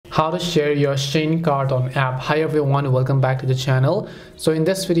How to share your Shein cart on app. Hi everyone, welcome back to the channel. So in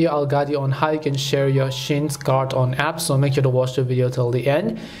this video I'll guide you on how you can share your Shein's cart on app, so make sure to watch the video till the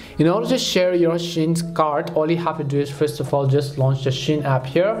end. In order to share your Shein's cart, all you have to do is first of all just launch the Shein app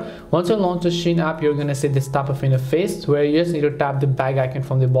here. Once you launch the Shein app, you're gonna see this type of interface where you just need to tap the bag icon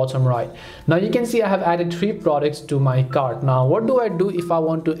from the bottom right. Now you can see I have added 3 products to my cart. Now what do I do if I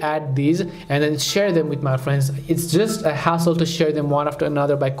want to add these and then share them with my friends? It's just a hassle to share them one after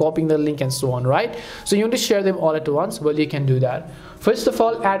another by copying the link and so on, right? So you want to share them all at once. Well, you can do that. First of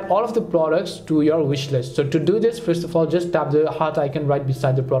all, add all of the products to your wish list. So to do this, first of all, just tap the heart icon right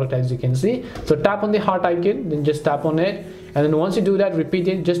beside the product, as you can see. So tap on the heart icon, then just tap on it, and then once you do that, repeat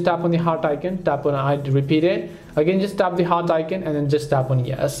it. Just tap on the heart icon, tap on it, repeat it again, just tap the heart icon and then just tap on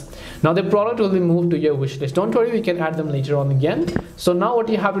yes. Now the product will be moved to your wish list. Don't worry, we can add them later on again. So now what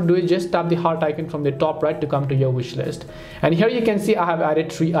you have to do is just tap the heart icon from the top right to come to your wish list, and here you can see I have added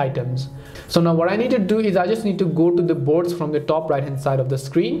 3 items. So now what I need to do is I just need to go to the boards from the top right hand side of the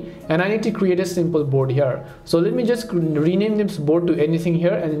screen, and I need to create a simple board here. So let me just rename this board to anything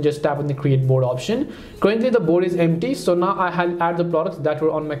here and then just tap on the create board option. Currently the board is empty, so now I had add the products that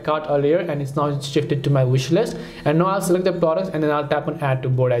were on my cart earlier and it's now shifted to my wish list. And now I'll select the products and then I'll tap on add to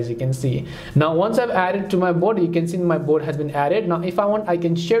board, as you can see. Now once I've added to my board, you can see my board has been added. Now if I want, I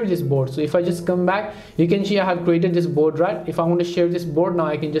can share this board. So if I just come back, you can see I have created this board, right? If I want to share this board, now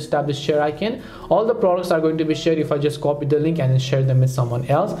I can just tap the share icon. All the products are going to be shared if I just copy the link and then share them with someone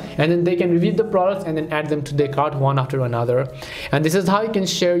else, and then they can review the products and then add them to their cart one after another. And this is how you can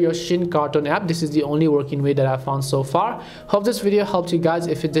share your Shein cart on app. This is the only working way that I found so far. Hope this video helped you guys.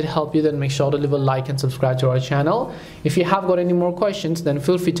 If it did help you, then make sure to leave a like and subscribe to our channel. If you have got any more questions, then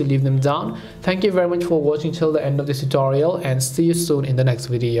feel free to leave them down. Thank you very much for watching till the end of this tutorial, and see you soon in the next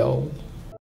video.